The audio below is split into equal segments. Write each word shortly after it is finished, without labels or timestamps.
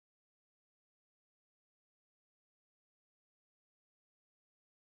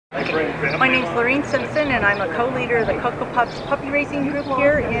My name's Lorraine Simpson, and I'm a co-leader of the CocoPups puppy raising group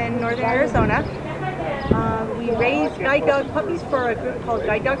here in northern Arizona. We raise guide dog puppies for a group called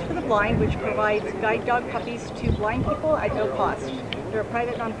Guide Dogs for the Blind, which provides guide dog puppies to blind people at no cost. They're a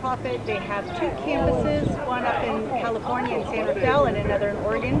private nonprofit. They have 2 campuses, one up in California in San Rafael and another in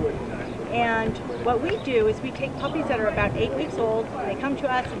Oregon. And what we do is we take puppies that are about 8 weeks old, and they come to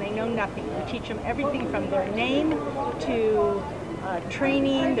us and they know nothing. We teach them everything from their name to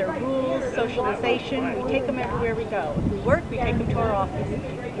training, their rules, socialization. We take them everywhere we go. If we work, we take them to our office.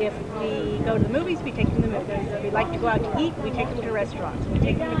 If we go to the movies, we take them to the movies. If we like to go out to eat, we take them to restaurants. We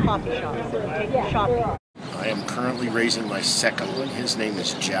take them to coffee shops. We take them shopping. I am currently raising my second one. His name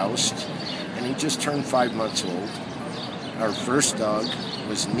is Joust, and he just turned 5 months old. Our first dog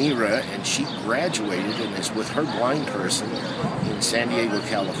was Nira, and she graduated and is with her blind person in San Diego,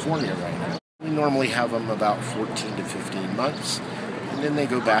 California right now. We normally have them about 14 to 15 months, and then they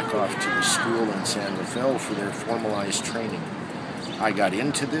go back off to the school in San Rafael for their formalized training. I got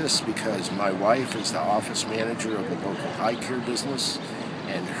into this because my wife is the office manager of the local eye care business,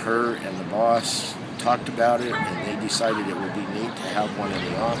 and her and the boss talked about it, and they decided it would be neat to have one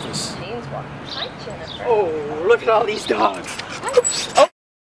in the office. Oh, look at all these dogs. Oops. Oh.